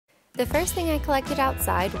The first thing I collected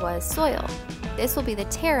outside was soil. This will be the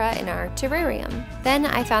terra in our terrarium. Then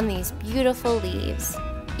I found these beautiful leaves.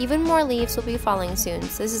 Even more leaves will be falling soon,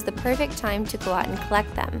 so this is the perfect time to go out and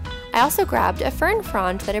collect them. I also grabbed a fern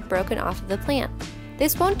frond that had broken off of the plant.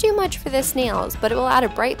 This won't do much for the snails, but it will add a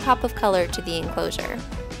bright pop of color to the enclosure.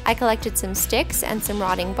 I collected some sticks and some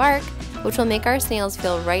rotting bark, which will make our snails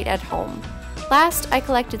feel right at home. Last, I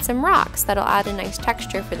collected some rocks that'll add a nice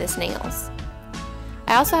texture for the snails.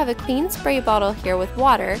 I also have a clean spray bottle here with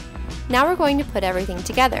water. Now we're going to put everything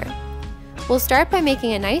together. We'll start by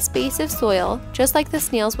making a nice base of soil, just like the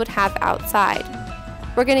snails would have outside.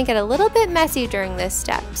 We're going to get a little bit messy during this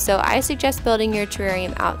step, so I suggest building your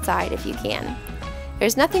terrarium outside if you can.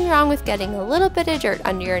 There's nothing wrong with getting a little bit of dirt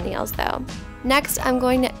under your nails though. Next, I'm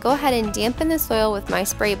going to go ahead and dampen the soil with my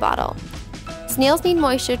spray bottle. Snails need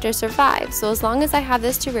moisture to survive, so as long as I have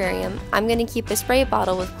this terrarium, I'm going to keep a spray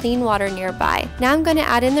bottle with clean water nearby. Now I'm going to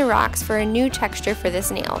add in the rocks for a new texture for the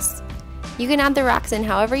snails. You can add the rocks in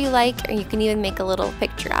however you like, or you can even make a little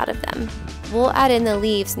picture out of them. We'll add in the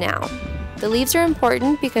leaves now. The leaves are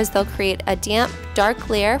important because they'll create a damp, dark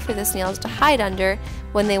layer for the snails to hide under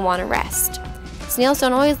when they want to rest. Snails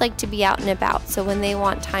don't always like to be out and about, so when they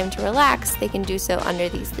want time to relax, they can do so under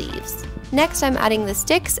these leaves. Next, I'm adding the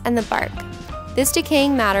sticks and the bark. This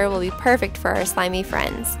decaying matter will be perfect for our slimy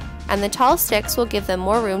friends, and the tall sticks will give them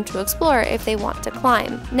more room to explore if they want to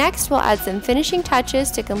climb. Next, we'll add some finishing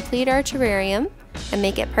touches to complete our terrarium and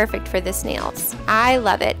make it perfect for the snails. I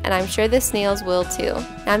love it, and I'm sure the snails will too.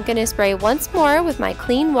 Now I'm going to spray once more with my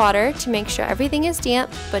clean water to make sure everything is damp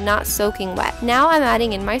but not soaking wet. Now I'm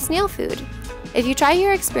adding in my snail food. If you try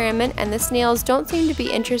your experiment and the snails don't seem to be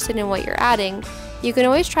interested in what you're adding, you can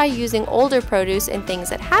always try using older produce and things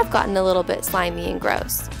that have gotten a little bit slimy and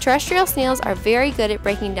gross. Terrestrial snails are very good at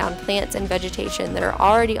breaking down plants and vegetation that are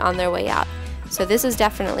already on their way out, so this is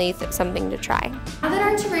definitely something to try. Now that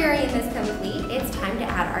our terrarium is complete, it's time to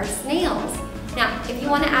add our snails. Now, if you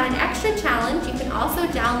want to add an extra challenge, you can also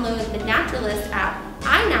download the Naturalist app,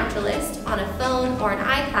 iNaturalist, on a phone or an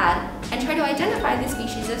iPad and try to identify the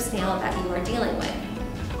species of snail that you are dealing with.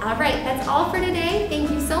 Alright, that's all for today.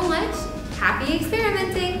 Thank you so much. Happy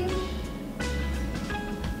experimenting!